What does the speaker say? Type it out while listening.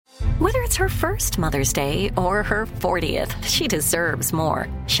Whether it's her first Mother's Day or her 40th, she deserves more.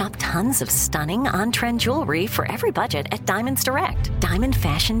 Shop tons of stunning on-trend jewelry for every budget at Diamonds Direct. Diamond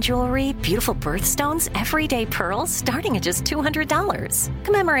fashion jewelry, beautiful birthstones, everyday pearls starting at just $200.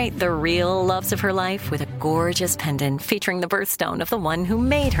 Commemorate the real loves of her life with a gorgeous pendant featuring the birthstone of the one who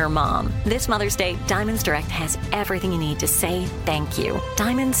made her mom. This Mother's Day, Diamonds Direct has everything you need to say thank you.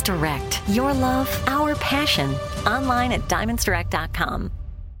 Diamonds Direct. Your love, our passion. Online at diamondsdirect.com.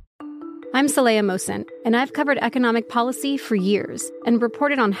 I'm Saleha Mohsin, and I've covered economic policy for years and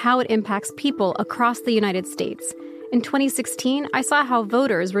reported on how it impacts people across the United States. In 2016, I saw how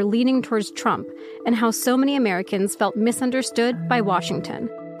voters were leaning towards Trump and how so many Americans felt misunderstood by Washington.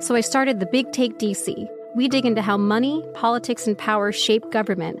 So I started The Big Take DC. We dig into how money, politics, and power shape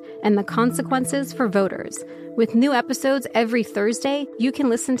government and the consequences for voters. With new episodes every Thursday, you can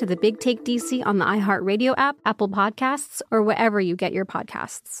listen to The Big Take DC on the iHeartRadio app, Apple Podcasts, or wherever you get your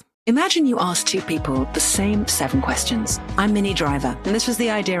podcasts. Imagine you ask two people the same 7 questions. I'm Minnie Driver, and this was the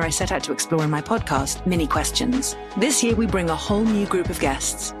idea I set out to explore in my podcast, Mini Questions. This year, we bring a whole new group of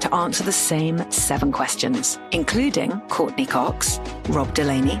guests to answer the same 7 questions, including Courtney Cox, Rob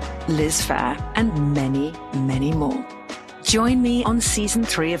Delaney, Liz Phair, and many, many more. Join me on Season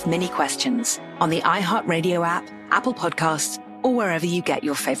 3 of Mini Questions on the iHeartRadio app, Apple Podcasts, or wherever you get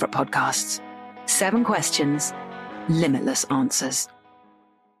your favorite podcasts. 7 questions, limitless answers.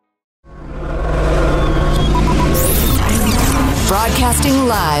 Broadcasting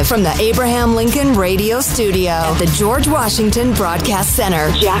live from the Abraham Lincoln Radio Studio at the George Washington Broadcast Center.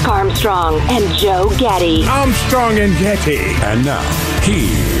 Jack Armstrong and Joe Getty. Armstrong and Getty. And now,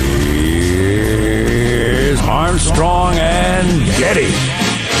 here's Armstrong and Getty.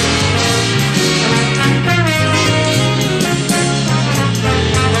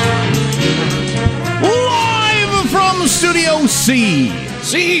 Live from Studio C.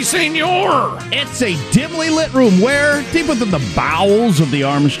 Si, senor. It's a dimly lit room where, deep within the bowels of the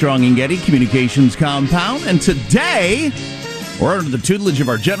Armstrong and Getty Communications compound, and today, we're under the tutelage of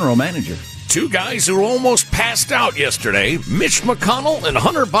our general manager. 2 guys who almost passed out yesterday, Mitch McConnell and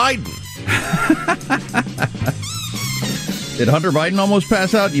Hunter Biden. Did Hunter Biden almost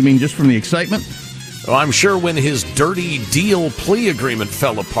pass out? You mean just from the excitement? Well, I'm sure when his dirty deal plea agreement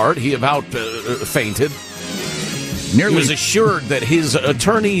fell apart, he about fainted. He was assured that his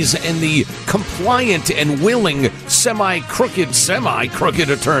attorneys and the compliant and willing semi-crooked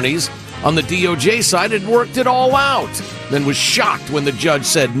attorneys on the DOJ side had worked it all out, then was shocked when the judge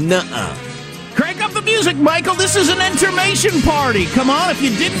said, nuh-uh. Crank up the music, Michael. This is an intermission party. Come on, if you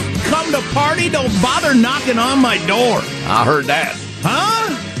didn't come to party, don't bother knocking on my door. I heard that. Huh?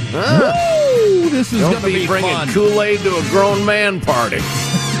 Woo! This is going to be bringing fun. Kool-Aid to a grown man party.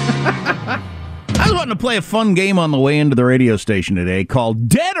 I was wanting to play a fun game on the way into the radio station today called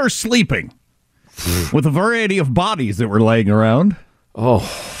Dead or Sleeping, with a variety of bodies that were laying around. Oh,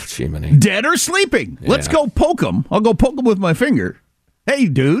 Jiminy. Dead or sleeping. Yeah. Let's go poke them. I'll go poke them with my finger. Hey,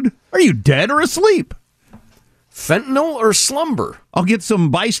 dude, are you dead or asleep? Fentanyl or slumber? I'll get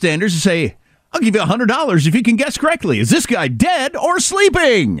some bystanders to say, I'll give you $100 if you can guess correctly. Is this guy dead or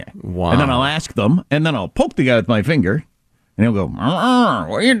sleeping? Wow. And then I'll ask them, and then I'll poke the guy with my finger, and he'll go, what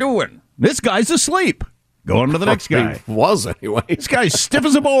are you doing? This guy's asleep. Go on to the next guy. He was anyway. This guy's stiff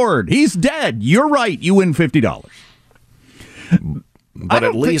as a board. He's dead. You're right. You win $50. But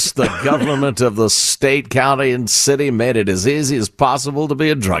at least the government of the state, county, and city made it as easy as possible to be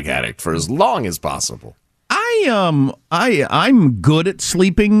a drug addict for as long as possible. I'm good at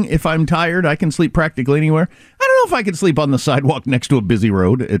sleeping if I'm tired. I can sleep practically anywhere. I don't know if I could sleep on the sidewalk next to a busy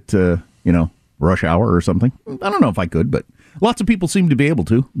road at rush hour or something. I don't know if I could, but lots of people seem to be able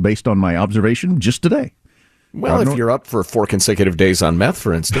to, based on my observation just today. Well, if you're up for 4 consecutive days on meth,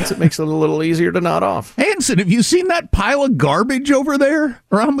 for instance, it makes it a little easier to nod off. Hanson, have you seen that pile of garbage over there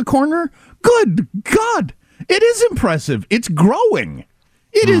around the corner? Good God. It is impressive. It's growing.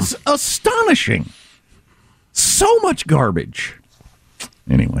 It is astonishing. So much garbage.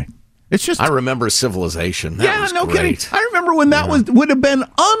 Anyway, it's just... I remember Civilization. That was no great. kidding. I remember when that would have been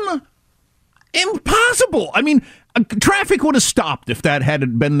impossible. I mean, traffic would have stopped if that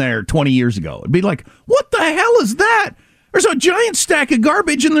had been there 20 years ago. It'd be like, what the hell is that? There's a giant stack of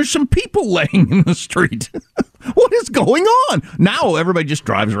garbage and there's some people laying in the street. What is going on? Now everybody just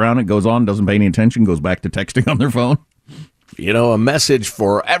drives around and goes on, doesn't pay any attention, goes back to texting on their phone. You know, a message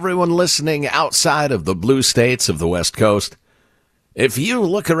for everyone listening outside of the blue states of the West Coast. If you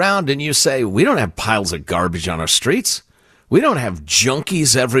look around and you say, we don't have piles of garbage on our streets, We don't have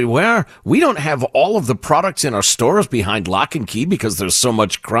junkies everywhere. We don't have all of the products in our stores behind lock and key because there's so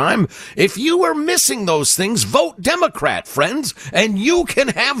much crime. If you are missing those things, vote Democrat, friends, and you can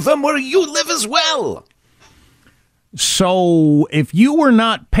have them where you live as well. So if you were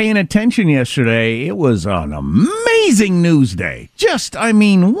not paying attention yesterday, it was an amazing news day.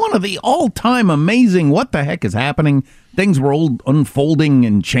 One of the all-time amazing what the heck is happening. Things were unfolding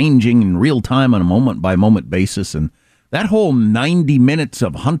and changing in real time on a moment-by-moment basis, and that whole 90 minutes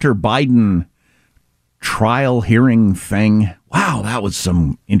of Hunter Biden trial hearing thing, wow, that was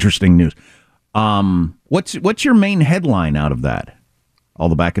some interesting news. What's your main headline out of that? All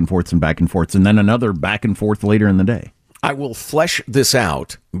the back and forths, and then another back and forth later in the day. I will flesh this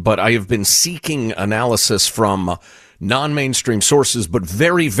out, but I have been seeking analysis from non-mainstream sources, but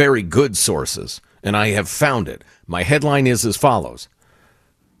very, very good sources, and I have found it. My headline is as follows.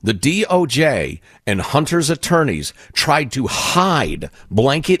 The DOJ and Hunter's attorneys tried to hide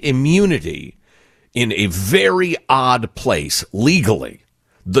blanket immunity in a very odd place legally.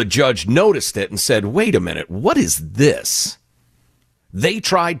 The judge noticed it and said, wait a minute, what is this? They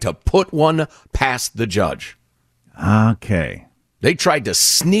tried to put one past the judge. Okay. They tried to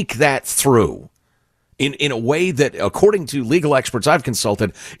sneak that through in a way that, according to legal experts I've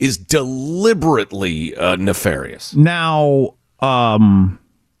consulted, is deliberately nefarious. Now,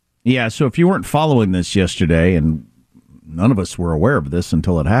 yeah, so if you weren't following this yesterday, and none of us were aware of this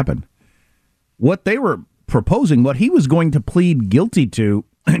until it happened, what they were proposing, what he was going to plead guilty to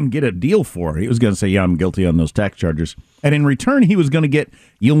and get a deal for, he was going to say, yeah, I'm guilty on those tax charges. And in return, he was going to get,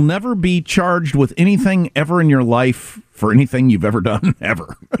 you'll never be charged with anything ever in your life for anything you've ever done,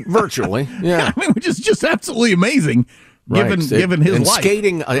 ever. Virtually, yeah. Which is just absolutely amazing. Right. Given his life.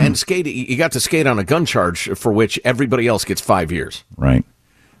 Skating, you got to skate on a gun charge for which everybody else gets 5 years. Right.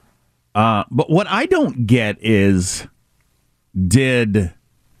 But what I don't get is, did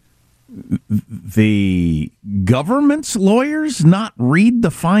the government's lawyers not read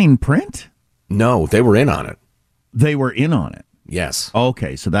the fine print? No, they were in on it. They were in on it? Yes.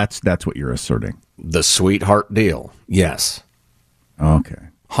 Okay, so that's what you're asserting. The sweetheart deal. Yes. Okay.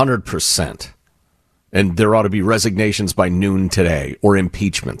 100%. And there ought to be resignations by noon today, or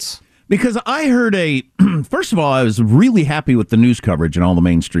impeachments. Because I heard first of all, I was really happy with the news coverage and all the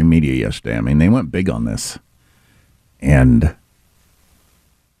mainstream media yesterday. I mean, they went big on this. And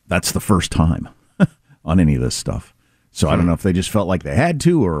that's the first time on any of this stuff. So I don't know if they just felt like they had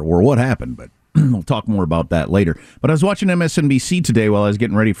to or what happened, but we'll talk more about that later. But I was watching MSNBC today while I was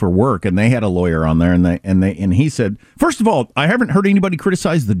getting ready for work, and they had a lawyer on there, and he said, first of all, I haven't heard anybody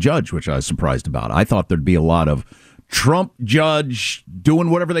criticize the judge, which I was surprised about. I thought there'd be a lot of Trump judge doing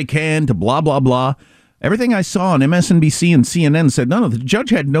whatever they can to blah, blah, blah. Everything I saw on MSNBC and CNN said, no, the judge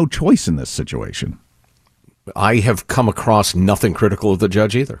had no choice in this situation. I have come across nothing critical of the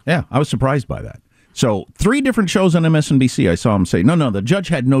judge either. Yeah, I was surprised by that. So 3 different shows on MSNBC, I saw him say, no, the judge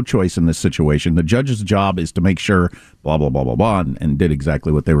had no choice in this situation. The judge's job is to make sure blah, blah, blah, blah, blah, and did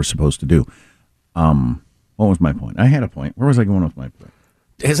exactly what they were supposed to do. What was my point? I had a point. Where was I going with my point?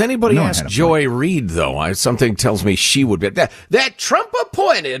 Has anybody asked Joy Reid, though? Something tells me she would be. That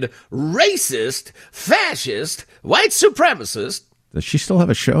Trump-appointed, racist, fascist, white supremacist. Does she still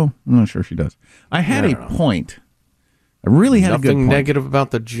have a show? I'm not sure she does. I had a point. I really had a good point. Nothing negative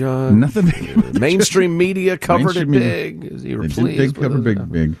about the judge. Nothing negative. Mainstream media covered it big. You were pleased with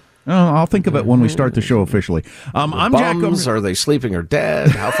it. Big. Oh, I'll think of it when we start the show officially. I'm Jack. Are they sleeping or dead?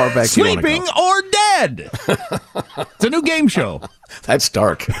 How far back do you want to go? Sleeping or dead? It's a new game show. That's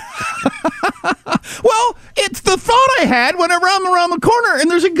dark. Well, it's the thought I had when I ran around the corner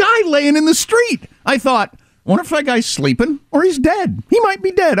and there's a guy laying in the street. I thought, I wonder if that guy's sleeping or he's dead. He might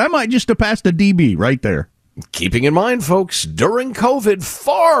be dead. I might just have passed a DB right there. Keeping in mind, folks, during COVID,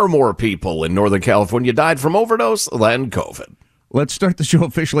 far more people in Northern California died from overdose than COVID. Let's start the show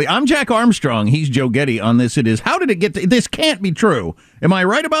officially. I'm Jack Armstrong. He's Joe Getty on this. It is, how did it get to, this can't be true. Am I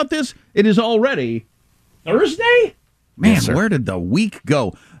right about this? It is already Thursday? Man, yes, where did the week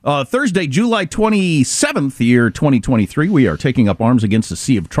go? Thursday, July 27th, year 2023. We are taking up arms against a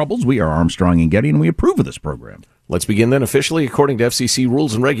sea of troubles. We are Armstrong and Getty, and we approve of this program. Let's begin then officially. According to FCC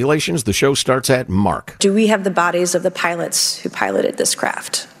rules and regulations, the show starts at Mark. Do we have the bodies of the pilots who piloted this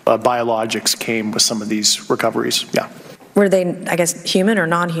craft? Biologics came with some of these recoveries, yeah. Were they, I guess, human or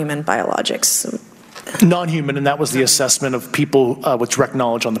non-human biologics? Non-human, and that was the assessment of people with direct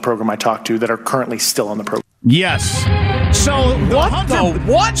knowledge on the program I talked to that are currently still on the program. Yes. So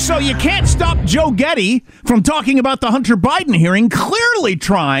what? So you can't stop Joe Getty from talking about the Hunter Biden hearing, clearly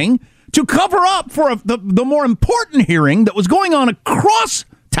trying to cover up for the more important hearing that was going on across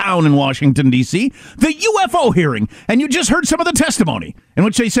town in Washington, D.C., the UFO hearing. And you just heard some of the testimony in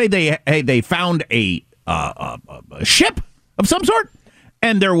which they say they found a ship of some sort,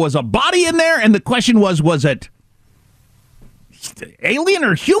 and there was a body in there, and the question was it alien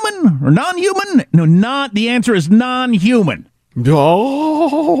or human or non-human? No, the answer is non-human.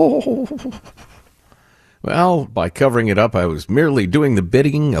 Oh. Well, by covering it up, I was merely doing the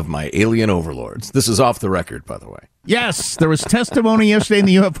bidding of my alien overlords. This is off the record, by the way. Yes, there was testimony yesterday in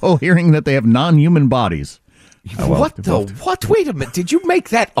the UFO hearing that they have non-human bodies. What? Wait a minute. Did you make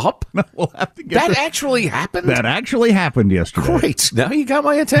that up? No, we'll have to get that actually happened? That actually happened yesterday. Great. Now you got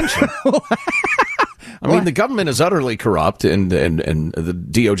my attention. I mean, the government is utterly corrupt, and the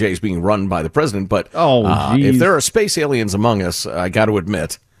DOJ is being run by the president. But if there are space aliens among us, I got to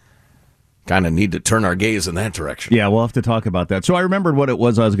admit, kind of need to turn our gaze in that direction. Yeah, we'll have to talk about that. So I remembered what it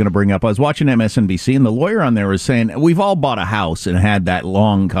was I was going to bring up. I was watching MSNBC, and the lawyer on there was saying, we've all bought a house and had that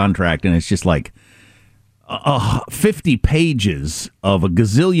long contract, and it's just like 50 pages of a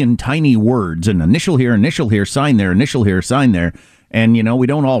gazillion tiny words, and initial here, sign there, initial here, sign there. And, we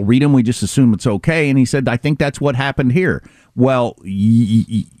don't all read them. We just assume it's okay. And he said, I think that's what happened here. Well,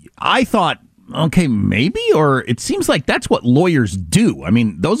 I thought, okay, maybe, or it seems like that's what lawyers do. I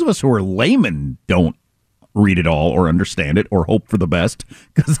mean, those of us who are laymen don't read it all or understand it or hope for the best.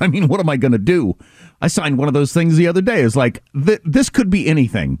 Because, what am I going to do? I signed one of those things the other day. It's like, this could be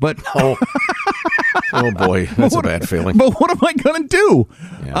anything, but... Oh, boy, that's a bad feeling. But what am I going to do?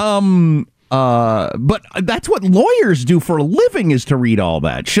 Yeah. But that's what lawyers do for a living, is to read all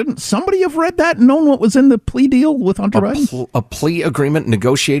that. Shouldn't somebody have read that and known what was in the plea deal with Hunter Biden? A plea agreement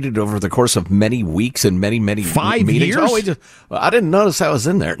negotiated over the course of many weeks and many 5 meetings? years? I didn't notice that was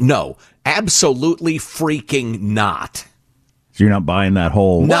in there. No, absolutely freaking not. So you're not buying that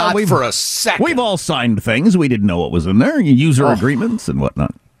whole... Not for a second. We've all signed things. We didn't know what was in there. User agreements and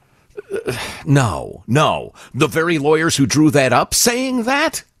whatnot. No. The very lawyers who drew that up saying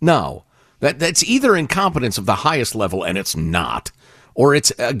that? No. That's either incompetence of the highest level, and it's not. Or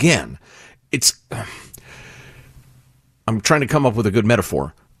it's I'm trying to come up with a good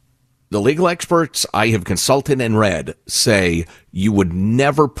metaphor. The legal experts I have consulted and read say you would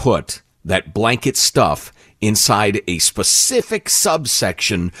never put that blanket stuff inside a specific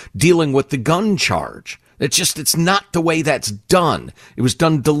subsection dealing with the gun charge. It's not the way that's done. It was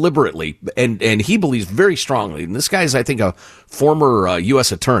done deliberately, and he believes very strongly, and this guy's, I think, a former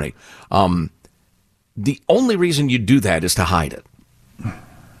U.S. attorney. The only reason you do that is to hide it.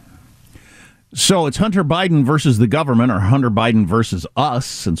 So it's Hunter Biden versus the government, or Hunter Biden versus us,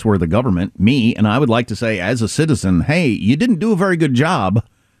 since we're the government, me, and I would like to say, as a citizen, hey, you didn't do a very good job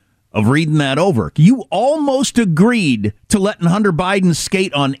of reading that over. You almost agreed to letting Hunter Biden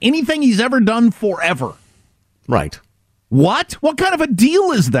skate on anything he's ever done forever. Right. What? What kind of a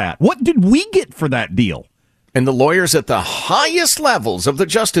deal is that? What did we get for that deal? And the lawyers at the highest levels of the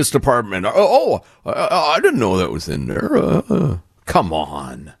Justice Department. I didn't know that was in there. Come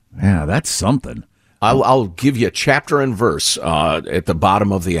on. Yeah, that's something. I'll give you chapter and verse at the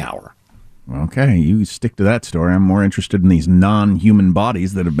bottom of the hour. Okay, you stick to that story. I'm more interested in these non-human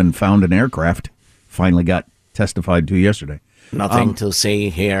bodies that have been found in aircraft. Finally got testified to yesterday. Nothing to see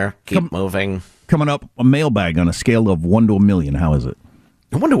here. Keep moving. Coming up, a mailbag on a scale of 1 to 1,000,000. How is it?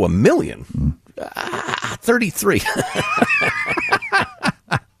 1 to 1,000,000? 33.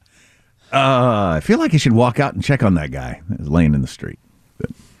 I feel like I should walk out and check on that guy that's laying in the street.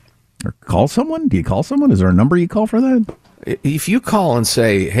 Or call someone? Do you call someone? Is there a number you call for that? If you call and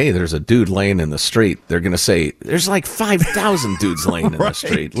say, hey, there's a dude laying in the street, they're going to say, there's like 5,000 dudes laying in the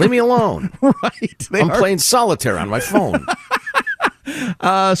street. Leave me alone. Right. I'm playing solitaire on my phone.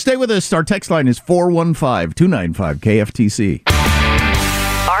 Stay with us. Our text line is 415-295-KFTC.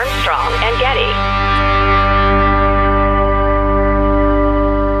 Armstrong and Getty.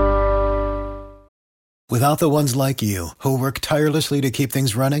 Without the ones like you, who work tirelessly to keep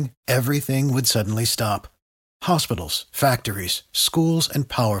things running, everything would suddenly stop. Hospitals, factories, schools, and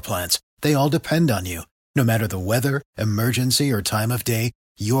power plants, they all depend on you. No matter the weather, emergency, or time of day,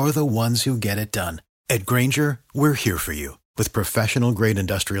 you're the ones who get it done. At Grainger, we're here for you with professional-grade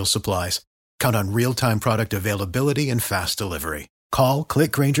industrial supplies. Count on real-time product availability and fast delivery. Call,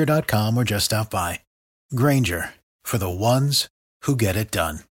 clickgrainger.com, or just stop by. Grainger, for the ones who get it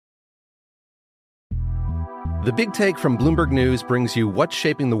done. The Big Take from Bloomberg News brings you what's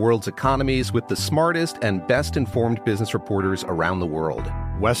shaping the world's economies with the smartest and best-informed business reporters around the world.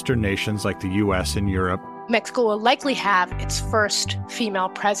 Western nations like the U.S. and Europe. Mexico will likely have its first female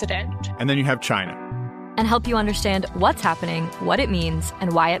president. And then you have China. And help you understand what's happening, what it means,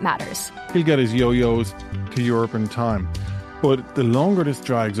 and why it matters. He'll get his yo-yos to Europe in time. But the longer this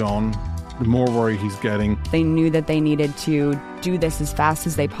drags on, the more worried he's getting. They knew that they needed to do this as fast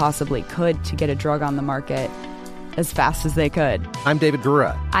as they possibly could to get a drug on the market as fast as they could. I'm David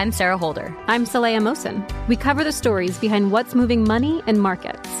Gura. I'm Sarah Holder. I'm Saleha Mohsen. We cover the stories behind what's moving money and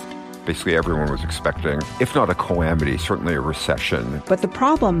markets. Basically, everyone was expecting, if not a calamity, certainly a recession. But the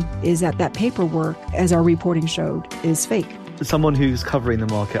problem is that paperwork, as our reporting showed, is fake. As someone who's covering the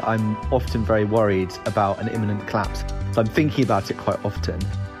market, I'm often very worried about an imminent collapse. So I'm thinking about it quite often.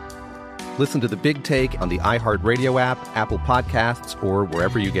 Listen to The Big Take on the iHeartRadio app, Apple Podcasts, or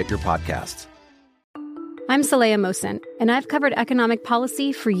wherever you get your podcasts. I'm Saleha Mohsen, and I've covered economic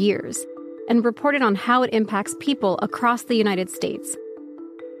policy for years and reported on how it impacts people across the United States.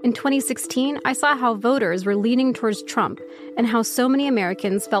 In 2016, I saw how voters were leaning towards Trump and how so many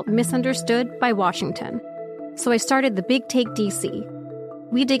Americans felt misunderstood by Washington. So I started The Big Take DC.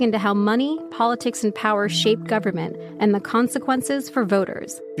 We dig into how money, politics, and power shape government and the consequences for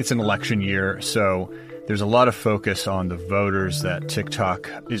voters. It's an election year, so there's a lot of focus on the voters that TikTok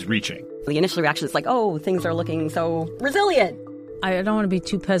is reaching. The initial reaction is like, oh, things are looking so resilient. I don't want to be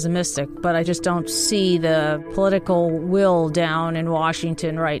too pessimistic, but I just don't see the political will down in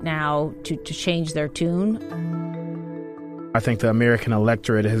Washington right now to change their tune. I think the American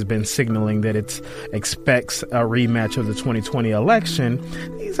electorate has been signaling that it expects a rematch of the 2020 election.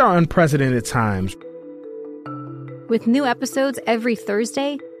 These are unprecedented times. With new episodes every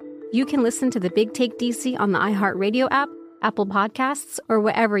Thursday, you can listen to The Big Take DC on the iHeartRadio app, Apple Podcasts, or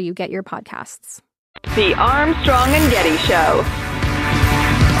wherever you get your podcasts. The Armstrong and Getty Show.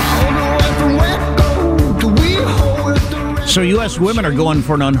 So U.S. women are going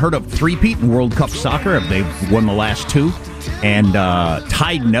for an unheard-of three-peat in World Cup soccer. They've won the last two and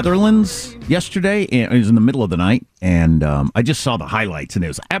tied Netherlands yesterday. It was in the middle of the night, and I just saw the highlights, and it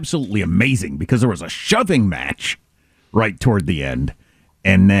was absolutely amazing because there was a shoving match right toward the end.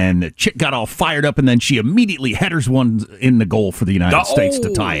 And then the chick got all fired up, and then she immediately headers one in the goal for the United States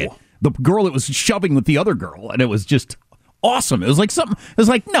to tie it. The girl that was shoving with the other girl, and it was just awesome. It was like something. It was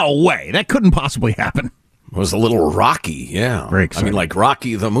like, no way, that couldn't possibly happen. It was a little Rocky, yeah. Very exciting. I mean, like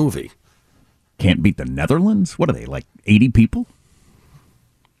Rocky the movie. Can't beat the Netherlands? What are they, like 80 people?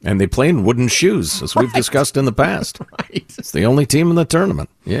 And they play in wooden shoes, as we've discussed in the past. Right. It's the only team in the tournament.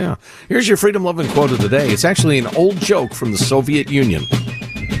 Yeah. Here's your freedom-loving quote of the day. It's actually an old joke from the Soviet Union.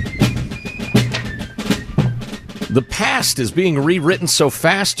 The past is being rewritten so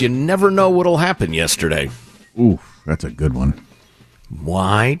fast you never know what'll happen yesterday. Ooh, that's a good one.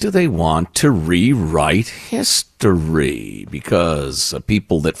 Why do they want to rewrite history? Because a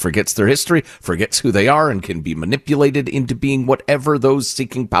people that forgets their history forgets who they are and can be manipulated into being whatever those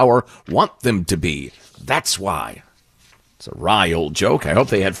seeking power want them to be. That's why. It's a wry old joke. I hope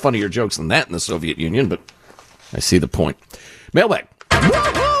they had funnier jokes than that in the Soviet Union, but I see the point. Mailbag.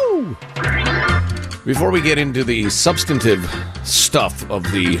 Woo-hoo! Before we get into the substantive stuff of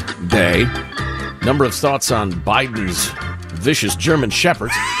the day, number of thoughts on Biden's vicious German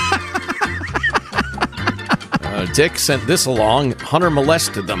shepherds. Dick sent this along. Hunter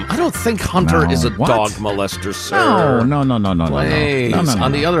molested them. I don't think Hunter is a dog molester, sir. No. Please. No.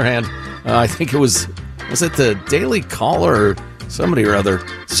 On the other hand, I think it was it the Daily Caller or somebody or other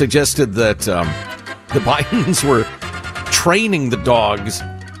suggested that the Bidens were training the dogs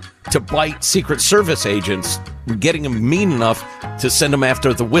to bite Secret Service agents, getting them mean enough to send them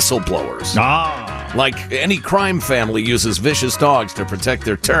after the whistleblowers. Like any crime family uses vicious dogs to protect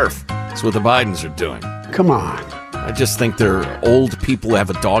their turf. That's what the Bidens are doing. Come on. I just think they're old people who have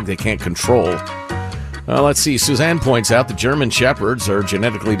a dog they can't control. Let's see. Suzanne points out the German Shepherds are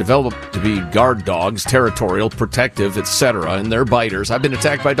genetically developed to be guard dogs, territorial, protective, etc., and they're biters. I've been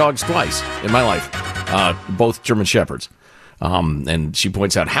attacked by dogs twice in my life, both German Shepherds. And she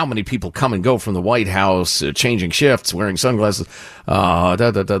points out how many people come and go from the White House, changing shifts, wearing sunglasses.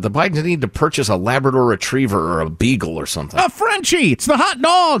 The Bidens need to purchase a Labrador Retriever or a Beagle or something. A Frenchie! It's the hot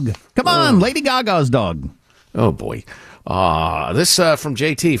dog! Come on, Lady Gaga's dog. Oh, boy. This from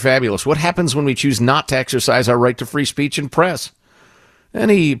JT, fabulous. What happens when we choose not to exercise our right to free speech and press?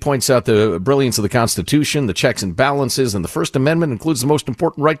 And he points out the brilliance of the Constitution, the checks and balances, and the First Amendment includes the most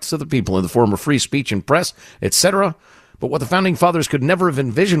important rights of the people in the form of free speech and press, etc., But what the Founding Fathers could never have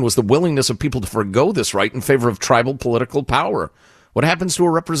envisioned was the willingness of people to forgo this right in favor of tribal political power. What happens to a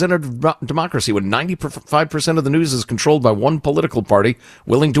representative democracy when 95% of the news is controlled by one political party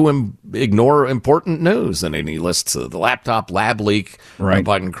willing to ignore important news? And he lists the laptop lab leak, right.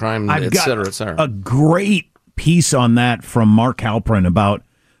 Biden crime, et cetera, et cetera. A great piece on that from Mark Halperin about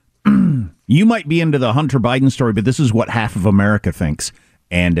you might be into the Hunter Biden story, but this is what half of America thinks.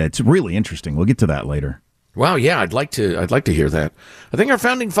 And it's really interesting. We'll get to that later. Wow, yeah, I'd like to hear that. I think our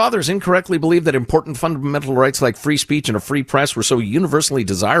founding fathers incorrectly believed that important fundamental rights like free speech and a free press were so universally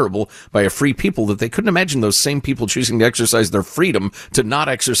desirable by a free people that they couldn't imagine those same people choosing to exercise their freedom to not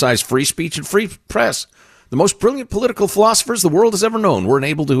exercise free speech and free press. The most brilliant political philosophers the world has ever known weren't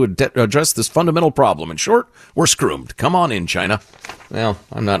able to address this fundamental problem. In short, we're screwed. Come on in, China. Well,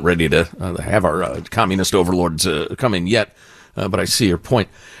 I'm not ready to have our communist overlords come in yet. But I see your point.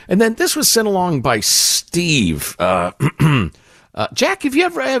 And then this was sent along by Steve. Jack, have you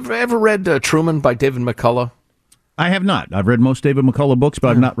ever read Truman by David McCullough? I have not. I've read most David McCullough books,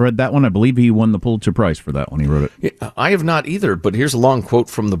 but I've not read that one. I believe he won the Pulitzer Prize for that when he wrote it. Yeah, I have not either, but here's a long quote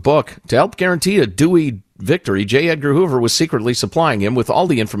from the book. To help guarantee a Dewey victory, J. Edgar Hoover was secretly supplying him with all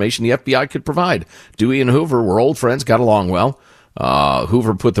the information the FBI could provide. Dewey and Hoover were old friends, got along well.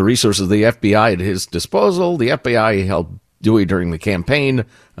 Hoover put the resources of the FBI at his disposal. The FBI helped Dewey during the campaign,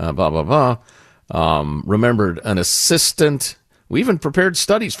 remembered an assistant. We even prepared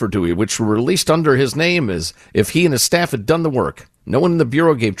studies for Dewey, which were released under his name as if he and his staff had done the work. No one in the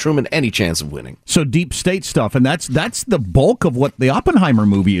Bureau gave Truman any chance of winning. So deep state stuff, and that's the bulk of what the Oppenheimer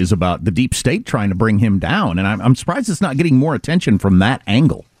movie is about, the deep state trying to bring him down. And I'm surprised it's not getting more attention from that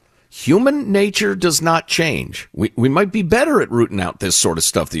angle. Human nature does not change. We might be better at rooting out this sort of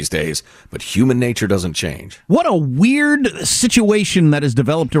stuff these days, but human nature doesn't change. What a weird situation that has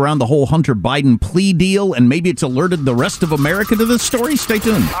developed around the whole Hunter Biden plea deal, and maybe it's alerted the rest of America to this story. Stay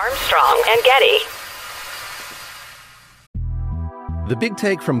tuned. Armstrong and Getty. The Big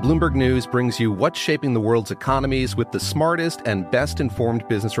Take from Bloomberg News brings you what's shaping the world's economies with the smartest and best-informed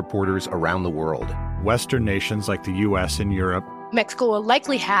business reporters around the world. Western nations like the U.S. and Europe. Mexico will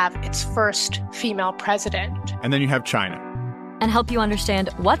likely have its first female president. And then you have China. And help you understand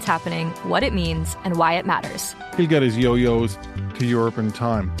what's happening, what it means, and why it matters. He'll get his yo-yos to Europe in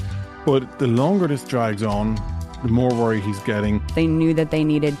time. But the longer this drags on, the more worry he's getting. They knew that they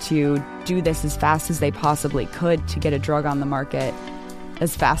needed to do this as fast as they possibly could to get a drug on the market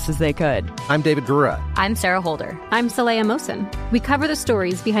as fast as they could. I'm David Gura. I'm Sarah Holder. I'm Saleha Mohsen. We cover the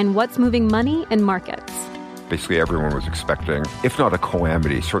stories behind what's moving money and markets. Basically, everyone was expecting, if not a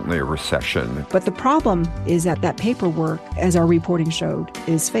calamity, certainly a recession. But the problem is that paperwork, as our reporting showed,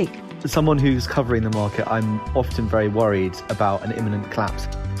 is fake. As someone who's covering the market, I'm often very worried about an imminent collapse.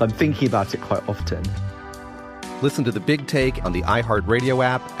 So I'm thinking about it quite often. Listen to The Big Take on the iHeartRadio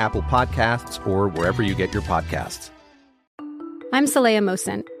app, Apple Podcasts, or wherever you get your podcasts. I'm Saleha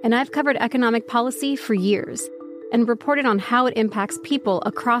Mohsen, and I've covered economic policy for years and reported on how it impacts people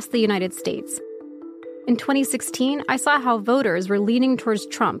across the United States. In 2016, I saw how voters were leaning towards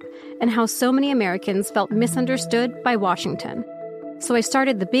Trump and how so many Americans felt misunderstood by Washington. So I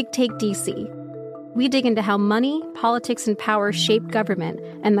started the Big Take DC. We dig into how money, politics, and power shape government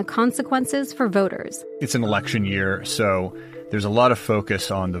and the consequences for voters. It's an election year, so there's a lot of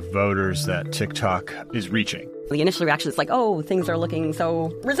focus on the voters that TikTok is reaching. The initial reaction is like, oh, things are looking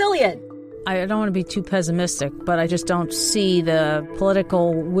so resilient. I don't want to be too pessimistic, but I just don't see the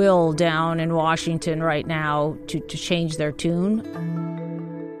political will down in Washington right now to change their tune.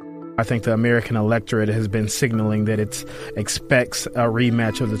 I think the American electorate has been signaling that it expects a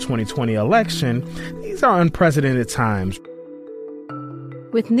rematch of the 2020 election. These are unprecedented times.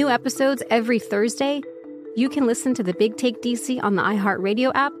 With new episodes every Thursday, you can listen to the Big Take DC on the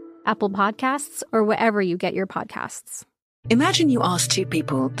iHeartRadio app, Apple Podcasts, or wherever you get your podcasts. Imagine you ask two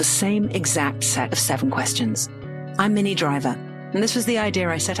people the same exact set of 7 questions. I'm Minnie Driver, and this was the idea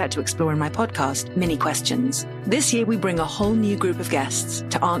I set out to explore in my podcast, Mini Questions. This year, we bring a whole new group of guests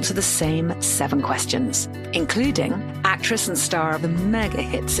to answer the same 7 questions, including actress and star of the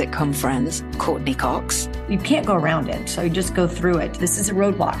mega-hit sitcom Friends, Courtney Cox. You can't go around it, so you just go through it. This is a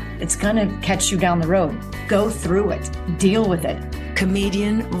roadblock. It's going to catch you down the road. Go through it. Deal with it.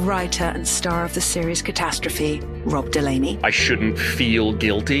 Comedian, writer, and star of the series Catastrophe, Rob Delaney. I shouldn't feel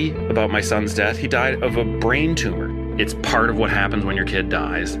guilty about my son's death. He died of a brain tumor. It's part of what happens when your kid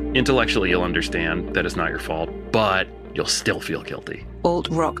dies. Intellectually, you'll understand that it's not your fault, but you'll still feel guilty.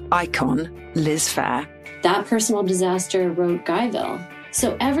 Alt-rock icon, Liz Phair. That personal disaster wrote Guyville.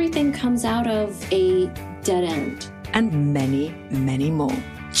 So everything comes out of a dead end. And many, many more.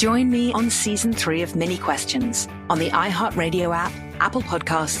 Join me on Season 3 of Mini Questions on the iHeartRadio app, Apple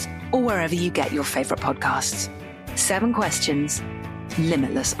Podcasts, or wherever you get your favorite podcasts. 7 questions,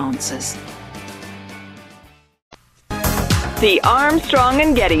 limitless answers. The Armstrong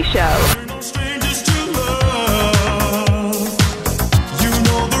and Getty Show.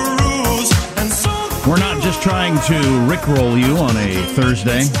 We're not just trying to rickroll you on a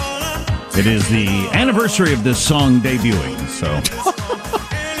Thursday. It is the anniversary of this song debuting, so...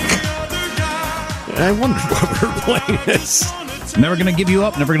 I wondered why we were playing this. Never going to give you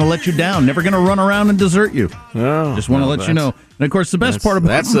up, never going to let you down, never going to run around and desert you. Oh, just want to let you know. And, of course, the best part about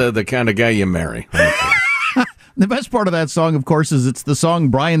that's the kind of guy you marry. The best part of that song, of course, is it's the song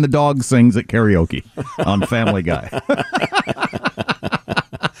Brian the Dog sings at karaoke on Family Guy.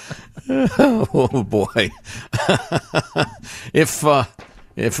 Oh, boy.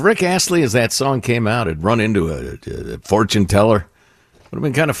 If Rick Astley, as that song came out, had run into a fortune teller, would have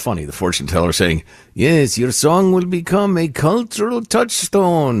been kind of funny, the fortune teller saying, "Yes, your song will become a cultural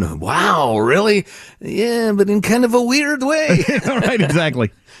touchstone." Wow, really? Yeah, but in kind of a weird way. Right,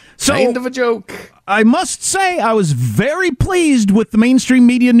 exactly. So, kind of a joke. I must say I was very pleased with the mainstream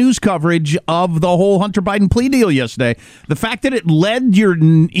media news coverage of the whole Hunter Biden plea deal yesterday. The fact that it led your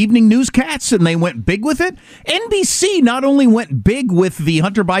evening newscasts and they went big with it. NBC not only went big with the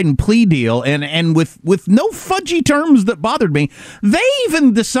Hunter Biden plea deal and with no fudgy terms that bothered me, they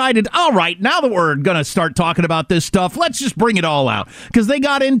even decided, all right, now that we're going to start talking about this stuff, let's just bring it all out. Because they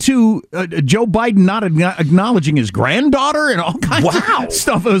got into Joe Biden not acknowledging his granddaughter and all kinds of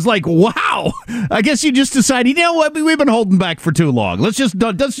stuff. It was like, wow. I guess you just decided, you know what, we've been holding back for too long. Let's just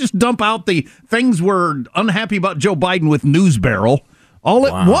dump out the things we're unhappy about Joe Biden with News Barrel all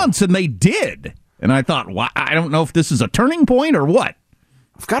at once, and they did. And I thought, wow, I don't know if this is a turning point or what.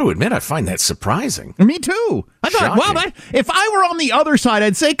 I've got to admit, I find that surprising. Me too. I thought, wow, if I were on the other side,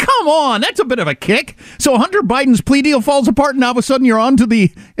 I'd say, come on, that's a bit of a kick. So Hunter Biden's plea deal falls apart, and now all of a sudden you're on to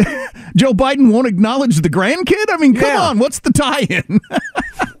the Joe Biden won't acknowledge the grandkid? I mean, come on, what's the tie-in?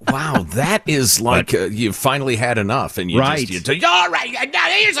 Wow, that is like you finally had enough, and you all right, now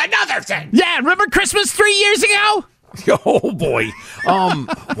here's another thing. Yeah, remember Christmas 3 years ago? Oh boy!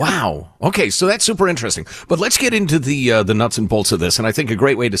 Wow. Okay, so that's super interesting. But let's get into the nuts and bolts of this, and I think a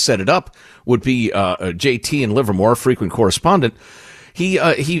great way to set it up would be JT in Livermore, frequent correspondent. He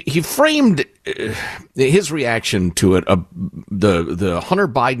framed his reaction to it, the Hunter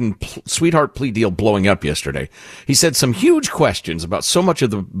Biden sweetheart plea deal blowing up yesterday. He said some huge questions about so much of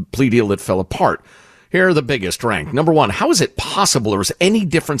the plea deal that fell apart. Here are the biggest ranked. Number one, how is it possible there is any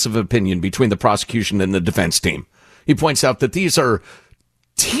difference of opinion between the prosecution and the defense team? He points out that these are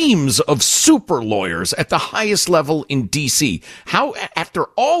teams of super lawyers at the highest level in D.C. How, after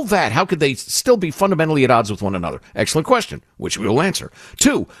all that, how could they still be fundamentally at odds with one another? Excellent question, which we will answer.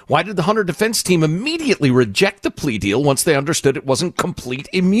 Two, why did the Hunter defense team immediately reject the plea deal once they understood it wasn't complete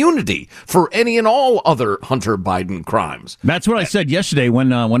immunity for any and all other Hunter Biden crimes? That's what I said yesterday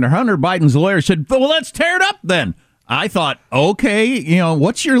when Hunter Biden's lawyer said, well, let's tear it up then. I thought, okay,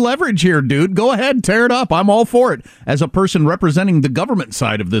 what's your leverage here, dude? Go ahead, tear it up. I'm all for it as a person representing the government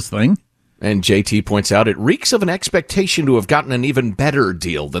side of this thing. And JT points out it reeks of an expectation to have gotten an even better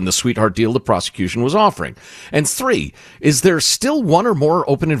deal than the sweetheart deal the prosecution was offering. And three, is there still one or more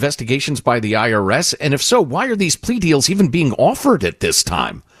open investigations by the IRS? And if so, why are these plea deals even being offered at this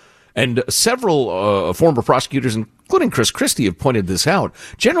time? And several former prosecutors, including Chris Christie, have pointed this out.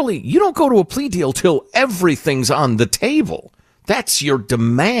 Generally, you don't go to a plea deal till everything's on the table. That's your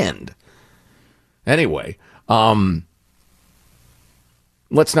demand. Anyway,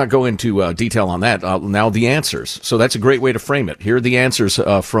 let's not go into detail on that. Now the answers. So that's a great way to frame it. Here are the answers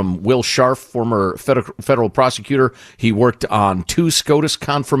from Will Scharf, former federal prosecutor. He worked on 2 SCOTUS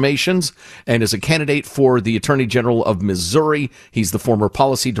confirmations and is a candidate for the Attorney General of Missouri. He's the former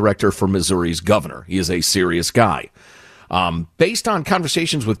policy director for Missouri's governor. He is a serious guy. Based on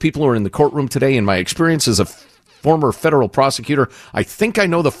conversations with people who are in the courtroom today, and my experience as a former federal prosecutor, I think I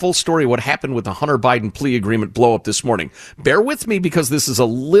know the full story of what happened with the Hunter Biden plea agreement blow up this morning. Bear with me because this is a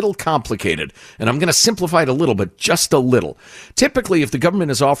little complicated, and I'm going to simplify it a little, but just a little. Typically, if the government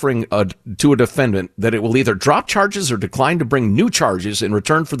is offering to a defendant that it will either drop charges or decline to bring new charges in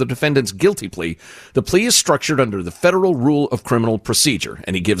return for the defendant's guilty plea, the plea is structured under the Federal Rule of Criminal Procedure,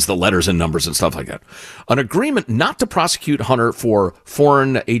 and he gives the letters and numbers and stuff like that. An agreement not to prosecute Hunter for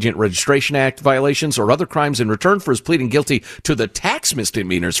Foreign Agent Registration Act violations or other crimes in return for his pleading guilty to the tax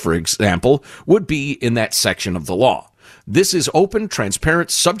misdemeanors, for example, would be in that section of the law. This is open,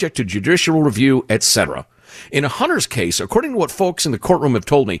 transparent, subject to judicial review, etc. In Hunter's case, according to what folks in the courtroom have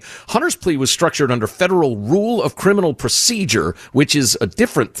told me, Hunter's plea was structured under Federal Rule of Criminal Procedure, which is a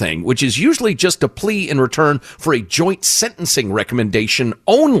different thing, which is usually just a plea in return for a joint sentencing recommendation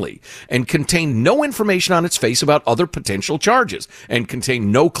only, and contained no information on its face about other potential charges, and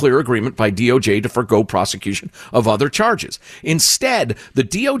contained no clear agreement by DOJ to forgo prosecution of other charges. Instead, the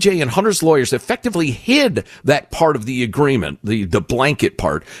DOJ and Hunter's lawyers effectively hid that part of the agreement, the blanket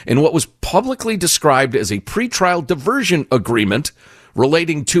part, in what was publicly described as a pretrial diversion agreement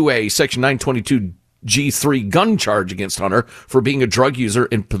relating to a Section 922 G3 gun charge against Hunter for being a drug user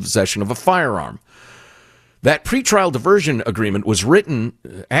in possession of a firearm. That pretrial diversion agreement was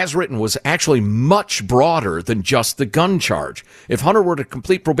was actually much broader than just the gun charge. If Hunter were to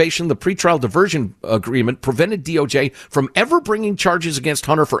complete probation, the pretrial diversion agreement prevented DOJ from ever bringing charges against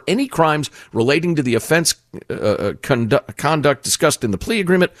Hunter for any crimes relating to the offense conduct discussed in the plea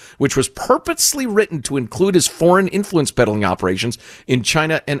agreement, which was purposely written to include his foreign influence peddling operations in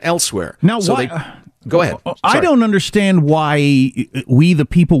China and elsewhere. Now, go ahead. Sorry. I don't understand why we, the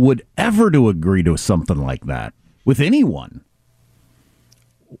people, would ever agree to something like that with anyone.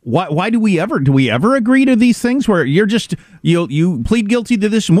 Why do we ever agree to these things where you're just you plead guilty to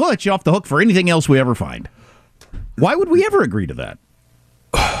this and we'll let you off the hook for anything else we ever find? Why would we ever agree to that?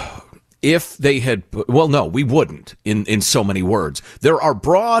 If they had, well, no, we wouldn't. In so many words, there are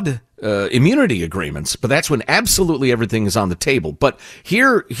broad immunity agreements, but that's when absolutely everything is on the table. But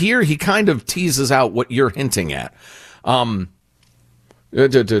here he kind of teases out what you're hinting at.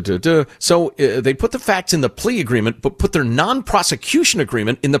 So they put the facts in the plea agreement, but put their non-prosecution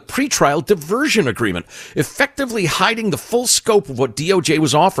agreement in the pretrial diversion agreement, effectively hiding the full scope of what DOJ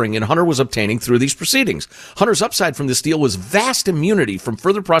was offering and Hunter was obtaining through these proceedings. Hunter's upside from this deal was vast immunity from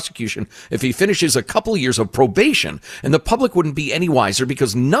further prosecution if he finishes a couple years of probation, and the public wouldn't be any wiser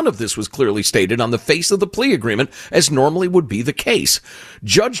because none of this was clearly stated on the face of the plea agreement, as normally would be the case.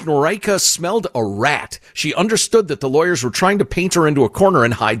 Judge Noreika smelled a rat. She understood that the lawyers were trying to paint her into a corner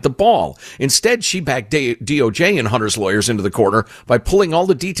and hide the ball. Instead, she backed DOJ and Hunter's lawyers into the corner by pulling all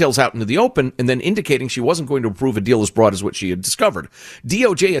the details out into the open and then indicating she wasn't going to approve a deal as broad as what she had discovered.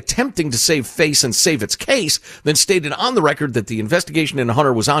 DOJ, attempting to save face and save its case, then stated on the record that the investigation into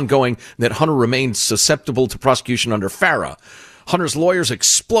Hunter was ongoing and that Hunter remained susceptible to prosecution under FARA. Hunter's lawyers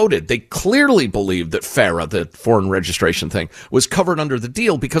exploded. They clearly believed that FARA, the foreign registration thing, was covered under the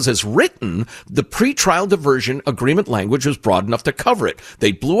deal because, as written, the pretrial diversion agreement language was broad enough to cover it.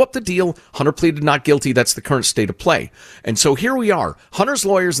 They blew up the deal. Hunter pleaded not guilty. That's the current state of play. And so here we are. Hunter's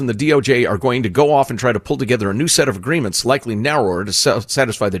lawyers and the DOJ are going to go off and try to pull together a new set of agreements, likely narrower, to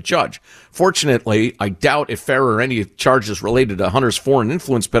satisfy the judge. Fortunately, I doubt if FARA or any charges related to Hunter's foreign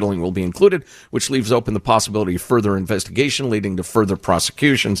influence peddling will be included, which leaves open the possibility of further investigation leading to further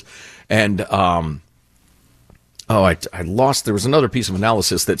prosecutions. And I lost. There was another piece of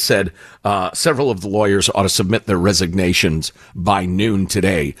analysis that said several of the lawyers ought to submit their resignations by noon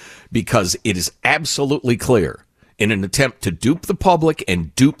today because it is absolutely clear, in an attempt to dupe the public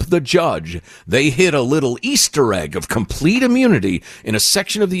and dupe the judge, they hid a little Easter egg of complete immunity in a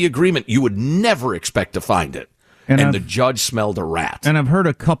section of the agreement you would never expect to find it. And the judge smelled a rat. And I've heard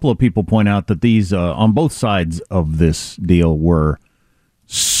a couple of people point out that these, on both sides of this deal, were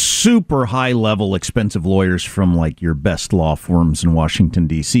super high-level, expensive lawyers from, like, your best law firms in Washington,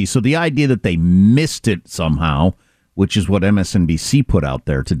 D.C. So the idea that they missed it somehow, which is what MSNBC put out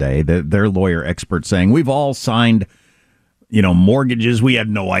there today, their lawyer expert saying, we've all signed, mortgages we had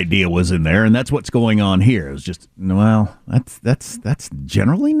no idea was in there, and that's what's going on here. It was just, well, that's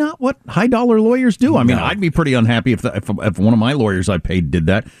generally not what high-dollar lawyers do. I mean, no. I'd be pretty unhappy if one of my lawyers I paid did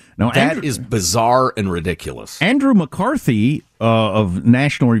that. Now, that is bizarre and ridiculous. Andrew McCarthy of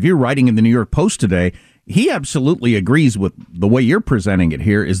National Review, writing in the New York Post today, he absolutely agrees with the way you're presenting it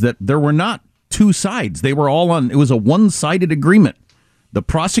here, is that there were not two sides. They were all on. It was a one-sided agreement. The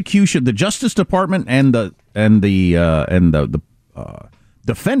prosecution, the Justice Department, and the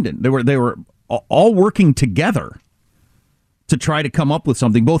defendant, they were all working together to try to come up with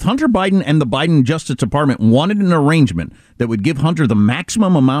something. Both Hunter Biden and the Biden Justice Department wanted an arrangement that would give Hunter the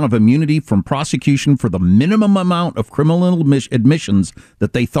maximum amount of immunity from prosecution for the minimum amount of criminal admissions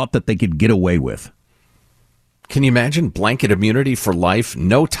that they thought that they could get away with. Can you imagine blanket immunity for life?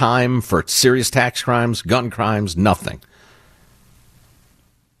 No time for serious tax crimes, gun crimes, nothing.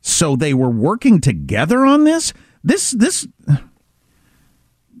 So they were working together on this? This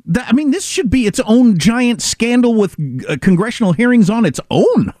should be its own giant scandal with congressional hearings on its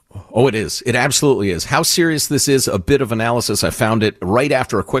own. Oh, it is. It absolutely is. How serious this is, a bit of analysis. I found it right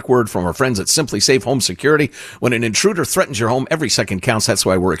after a quick word from our friends at Simply Safe Home Security. When an intruder threatens your home, every second counts. That's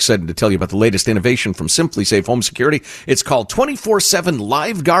why we're excited to tell you about the latest innovation from Simply Safe Home Security. It's called 24/7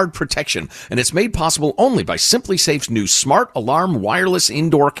 Live Guard Protection, and it's made possible only by Simply Safe's new Smart Alarm wireless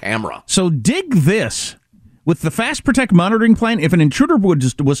indoor camera. So dig this. With the Fast Protect monitoring plan, if an intruder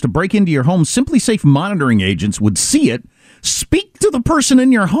was to break into your home, Simply Safe monitoring agents would see it, speak to the person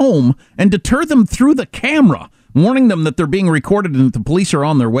in your home, and deter them through the camera, warning them that they're being recorded and that the police are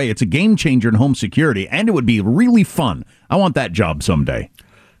on their way. It's a game changer in home security, and it would be really fun. I want that job someday.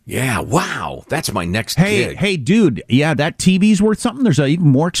 Yeah, wow. That's my next gig. Hey, dude, yeah, that TV's worth something. There's an even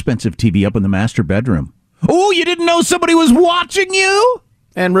more expensive TV up in the master bedroom. Oh, you didn't know somebody was watching you?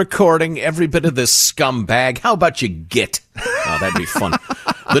 And recording every bit of this scumbag. How about you get? Oh, that'd be fun.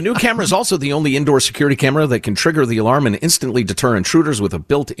 The new camera is also the only indoor security camera that can trigger the alarm and instantly deter intruders with a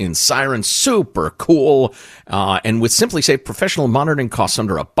built-in siren. Super cool. And with SimpliSafe, professional monitoring costs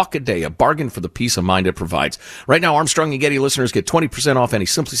under $1 a day, a bargain for the peace of mind it provides. Right now, Armstrong and Getty listeners get 20% off any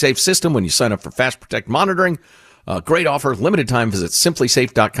SimpliSafe system when you sign up for Fast Protect monitoring. Great offer, limited time. Visit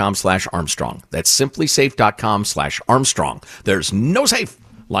simplysafe.com/Armstrong. That's simplysafe.com/Armstrong. There's no safe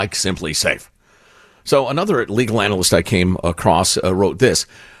like SimpliSafe. So another legal analyst I came across wrote this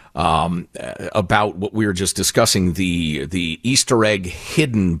about what we were just discussing, the Easter egg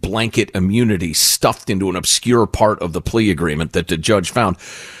hidden blanket immunity stuffed into an obscure part of the plea agreement that the judge found.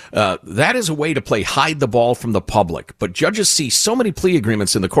 That is a way to play hide the ball from the public. But judges see so many plea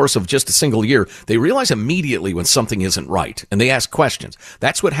agreements in the course of just a single year, they realize immediately when something isn't right, and they ask questions.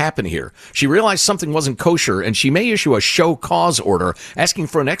 That's what happened here. She realized something wasn't kosher, and she may issue a show cause order asking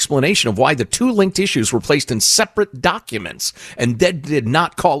for an explanation of why the two linked issues were placed in separate documents and then did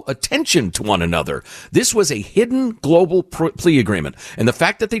not call attention to one another. This was a hidden global plea agreement, and the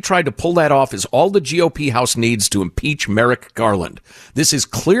fact that they tried to pull that off is all the GOP House needs to impeach Merrick Garland. This is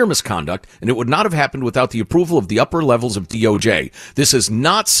clear misconduct, and it would not have happened without the approval of the upper levels of DOJ. This is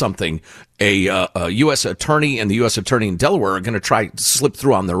not something a U.S. attorney and the U.S. attorney in Delaware are going to try to slip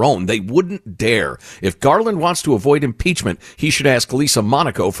through on their own. They wouldn't dare. If Garland wants to avoid impeachment, he should ask Lisa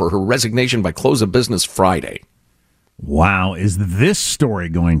Monaco for her resignation by close of business Friday. Wow, is this story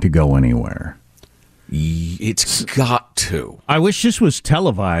going to go anywhere? It's got to. I wish this was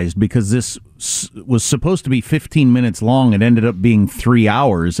televised, because this was supposed to be 15 minutes long. It ended up being 3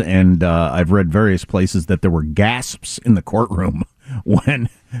 hours, and I've read various places that there were gasps in the courtroom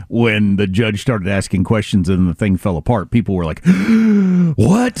when the judge started asking questions and the thing fell apart. People were like,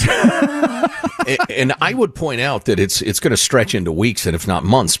 what? And I would point out that it's going to stretch into weeks and if not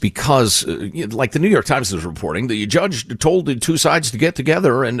months, because like the New York Times is reporting, the judge told the two sides to get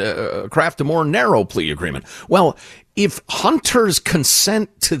together and craft a more narrow plea agreement. Well, if Hunter's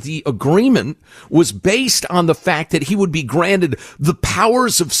consent to the agreement was based on the fact that he would be granted the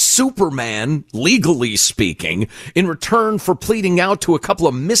powers of Superman, legally speaking, in return for pleading out to a couple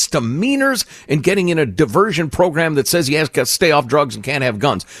of misdemeanors and getting in a diversion program that says he has to stay off drugs and can't have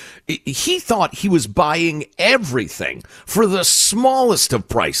guns, he thought he was buying everything for the smallest of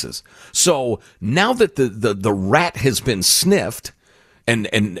prices. So now that the rat has been sniffed,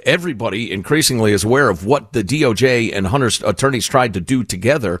 and everybody increasingly is aware of what the DOJ and Hunter's attorneys tried to do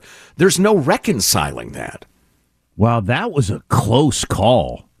together, there's no reconciling that. Wow, that was a close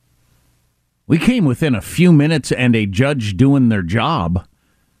call. We came within a few minutes and a judge doing their job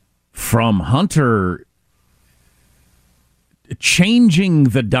from Hunter changing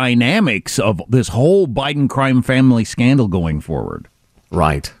the dynamics of this whole Biden crime family scandal going forward.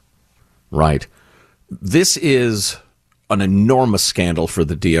 Right. This is an enormous scandal for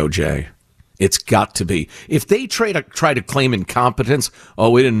the DOJ. It's got to be. If they try to claim incompetence,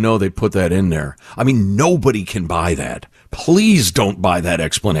 we didn't know they put that in there. I mean, nobody can buy that. Please don't buy that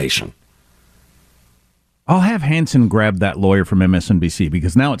explanation. I'll have Hansen grab that lawyer from MSNBC,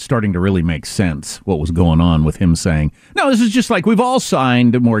 because now it's starting to really make sense what was going on with him saying, no, this is just like we've all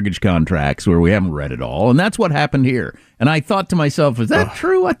signed mortgage contracts where we haven't read it all, and that's what happened here. And I thought to myself, is that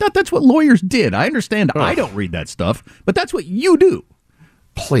true? I thought that's what lawyers did. I understand I don't read that stuff, but that's what you do.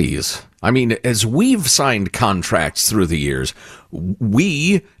 Please. I mean, as we've signed contracts through the years,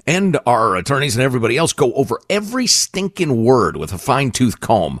 we and our attorneys and everybody else go over every stinking word with a fine-tooth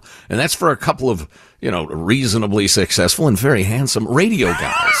comb. And that's for a couple of, reasonably successful and very handsome radio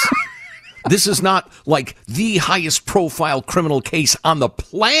guys. This is not like the highest profile criminal case on the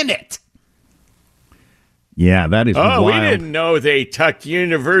planet. Yeah, that is wild. We didn't know they tucked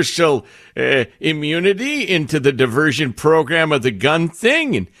universal immunity into the diversion program of the gun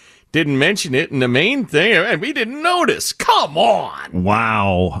thing and didn't mention it in the main thing, and we didn't notice. Come on.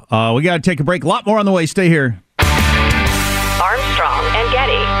 Wow. We got to take a break. A lot more on the way. Stay here. Armstrong and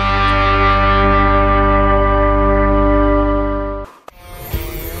Getty.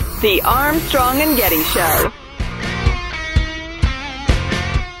 The Armstrong and Getty Show.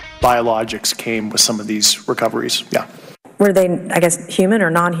 Biologics came with some of these recoveries. Yeah. Were they, I guess, human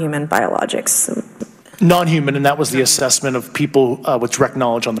or non-human biologics? Non-human, and that was the assessment of people with direct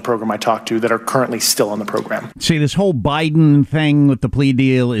knowledge on the program I talked to that are currently still on the program. See, this whole Biden thing with the plea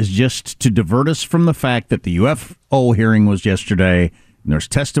deal is just to divert us from the fact that the UFO hearing was yesterday, and there's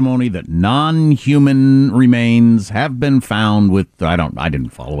testimony that non-human remains have been found with, I didn't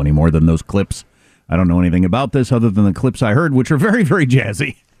follow any more than those clips. I don't know anything about this other than the clips I heard, which are very, very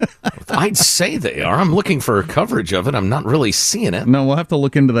jazzy. I'd say they are. I'm looking for coverage of it. I'm not really seeing it. No, we'll have to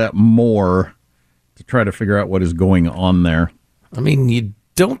look into that more to try to figure out what is going on there. I mean,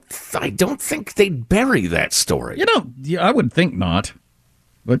 I don't think they'd bury that story. I would think not.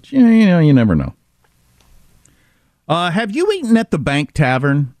 But, you never know. Have you eaten at the Bank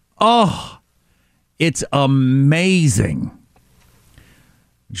Tavern? Oh, it's amazing.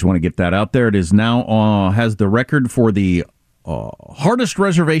 Just want to get that out there. It is now has the record for the hardest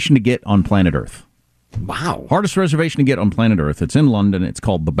reservation to get on planet Earth. Wow. Hardest reservation to get on planet Earth. It's in London. It's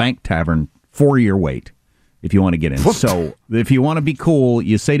called the Bank Tavern. 4-year wait if you want to get in. So if you want to be cool,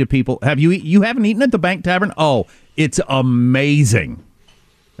 you say to people, you haven't eaten at the Bank Tavern? Oh, it's amazing.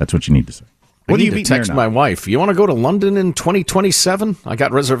 That's what you need to say. What do you need to text my wife? You want to go to London in 2027? I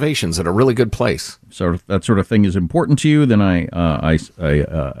got reservations at a really good place. So if that sort of thing is important to you, then I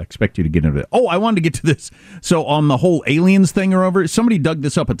expect you to get into it. Oh, I wanted to get to this. So on the whole aliens thing or over, somebody dug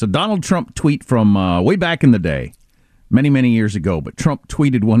this up. It's a Donald Trump tweet from way back in the day, many, many years ago. But Trump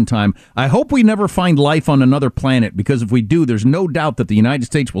tweeted one time, "I hope we never find life on another planet, because if we do, there's no doubt that the United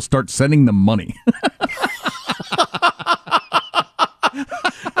States will start sending them money."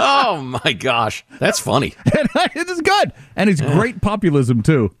 Oh, my gosh. That's funny. It is good. And it's great populism,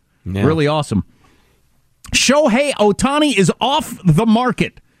 too. Yeah. Really awesome. Shohei Ohtani is off the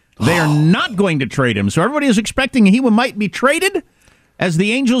market. They are not going to trade him. So everybody is expecting he might be traded, as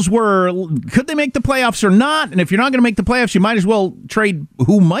the Angels were. Could they make the playoffs or not? And if you're not going to make the playoffs, you might as well trade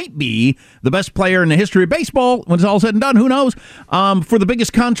who might be the best player in the history of baseball. When it's all said and done, who knows? For the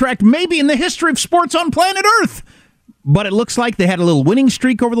biggest contract maybe in the history of sports on planet Earth. But it looks like they had a little winning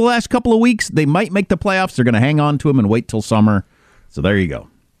streak over the last couple of weeks. They might make the playoffs. They're going to hang on to him and wait till summer. So there you go.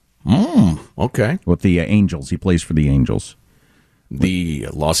 Okay. With the Angels. He plays for the Angels. The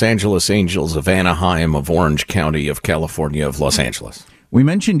Los Angeles Angels of Anaheim, of Orange County, of California, of Los Angeles. We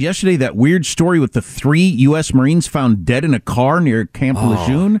mentioned yesterday that weird story with the 3 U.S. Marines found dead in a car near Camp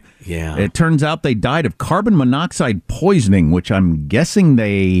Lejeune. Yeah. It turns out they died of carbon monoxide poisoning, which I'm guessing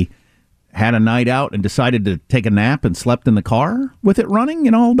they had a night out and decided to take a nap and slept in the car with it running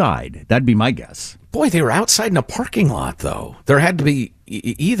and all died. That'd be my guess. Boy, they were outside in a parking lot, though. There had to be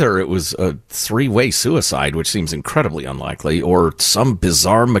either it was a 3-way suicide, which seems incredibly unlikely, or some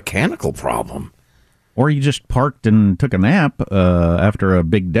bizarre mechanical problem. Or you just parked and took a nap after a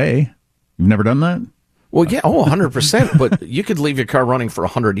big day. You've never done that? Well, yeah, 100%. But you could leave your car running for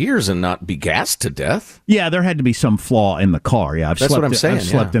 100 years and not be gassed to death. Yeah, there had to be some flaw in the car. Yeah, That's what I'm saying. I've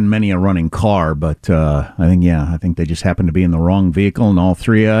slept in many a running car, but I think they just happened to be in the wrong vehicle, and all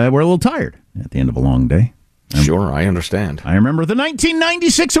three were a little tired at the end of a long day. Sure, I understand. I remember the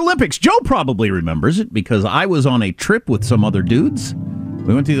 1996 Olympics. Joe probably remembers it because I was on a trip with some other dudes.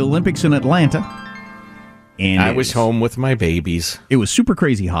 We went to the Olympics in Atlanta. And I was home with my babies. It was super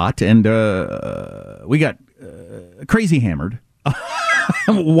crazy hot, and we got crazy hammered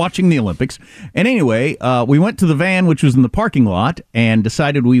watching the Olympics. And anyway, we went to the van, which was in the parking lot, and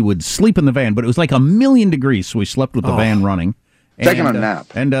decided we would sleep in the van. But it was like 1,000,000 degrees, so we slept with the van running. Taking a nap.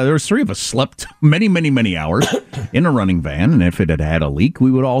 And there was 3 of us slept many, many, many hours in a running van. And if it had had a leak, we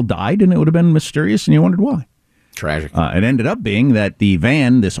would all died, and it would have been mysterious, and you wondered why. Tragic. It ended up being that the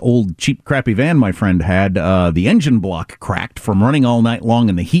van, this old, cheap, crappy van my friend had, the engine block cracked from running all night long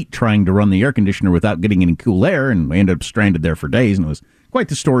in the heat trying to run the air conditioner without getting any cool air, and we ended up stranded there for days, and it was quite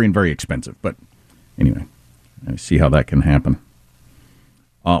the story and very expensive. But anyway, I see how that can happen.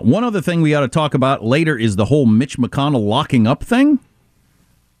 One other thing we ought to talk about later is the whole Mitch McConnell locking up thing,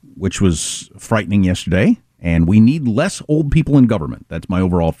 which was frightening yesterday, and we need less old people in government. That's my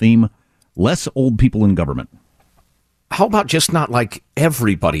overall theme, less old people in government. How about just not like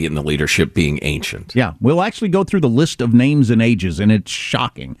everybody in the leadership being ancient? Yeah, we'll actually go through the list of names and ages, and it's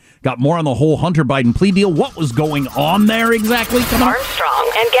shocking. Got more on the whole Hunter Biden plea deal. What was going on there exactly? Come on.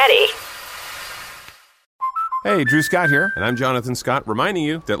 Armstrong and Getty. Hey, Drew Scott here, and I'm Jonathan Scott, reminding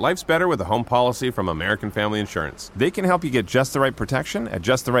you that life's better with a home policy from American Family Insurance. They can help you get just the right protection at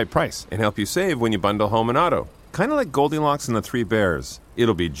just the right price and help you save when you bundle home and auto. Kind of like Goldilocks and the Three Bears.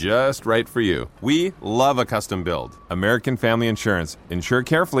 It'll be just right for you. We love a custom build. American Family Insurance. Insure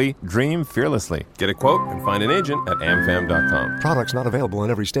carefully, dream fearlessly. Get a quote and find an agent at amfam.com. Products not available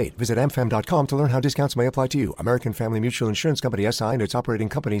in every state. Visit amfam.com to learn how discounts may apply to you. American Family Mutual Insurance Company, SI, and its operating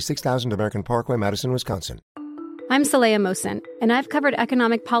company, 6000 American Parkway, Madison, Wisconsin. I'm Saleha Mohsen, and I've covered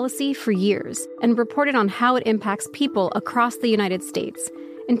economic policy for years and reported on how it impacts people across the United States.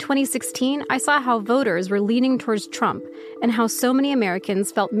 In 2016, I saw how voters were leaning towards Trump and how so many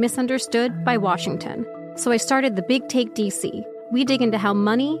Americans felt misunderstood by Washington. So I started the Big Take DC, we dig into how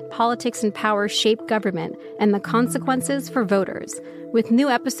money, politics, and power shape government and the consequences for voters. With new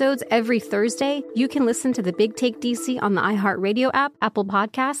episodes every Thursday, you can listen to The Big Take DC on the iHeartRadio app, Apple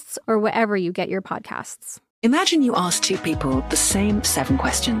Podcasts, or wherever you get your podcasts. Imagine you ask two people the same 7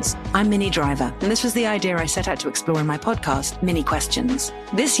 questions. I'm Minnie Driver, and this was the idea I set out to explore in my podcast, Mini Questions.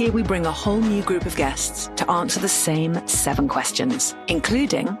 This year, we bring a whole new group of guests to answer the same 7 questions,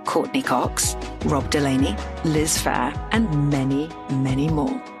 including Courtney Cox, Rob Delaney, Liz Phair, and many, many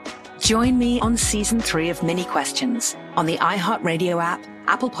more. Join me on Season 3 of Mini Questions on the iHeartRadio app,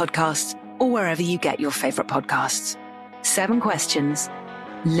 Apple Podcasts, or wherever you get your favorite podcasts. 7 questions,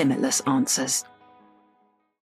 limitless answers.